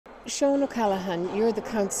Sean O'Callaghan, you're the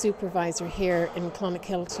Count Supervisor here in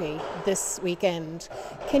Clonakilty this weekend.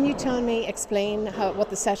 Can you explain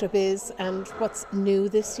what the setup is and what's new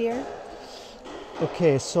this year?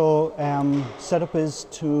 Okay, so setup is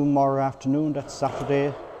tomorrow afternoon, that's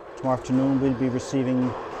Saturday. Tomorrow afternoon we'll be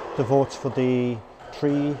receiving the votes for the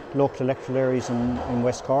 3 local electoral areas in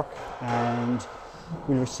West Cork, and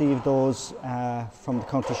we'll receive those from the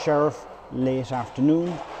County Sheriff late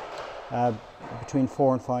afternoon, between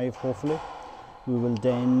 4 and 5 hopefully. We will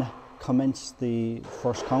then commence the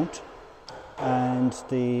first count, and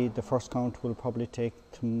the first count will probably take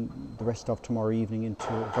the rest of tomorrow evening into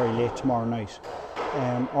very late tomorrow night.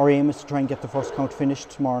 Our aim is to try and get the first count finished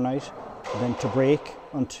tomorrow night, then to break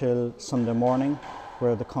until Sunday morning,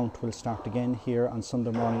 where the count will start again here on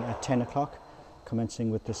Sunday morning at 10 o'clock, commencing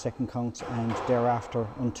with the second count, and thereafter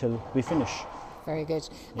until we finish. Very good.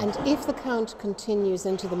 Yeah. And if the count continues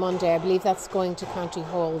into the Monday, I believe that's going to County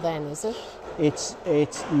Hall then, is it?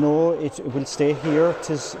 No, it will stay here. It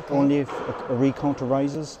is okay. Only if a recount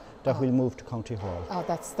arises that we'll move to County Hall. Oh,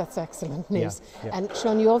 that's excellent news. Yeah. And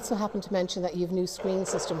Sean, you also happen to mention that you have a new screen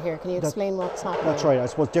system here. Can you explain what's happening? That's right. I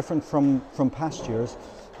suppose different from past years,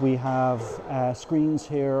 we have screens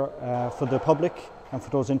here for the public and for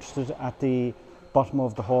those interested at the bottom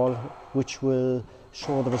of the hall, which will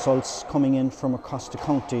show the results coming in from across the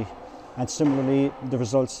county, and similarly the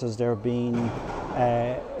results as they're being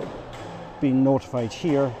notified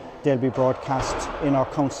here, they'll be broadcast in our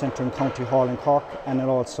count centre in County Hall in Cork and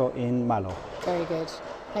also in Mallow. Very good.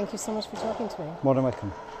 Thank you so much for talking to me. More than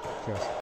welcome. Cheers.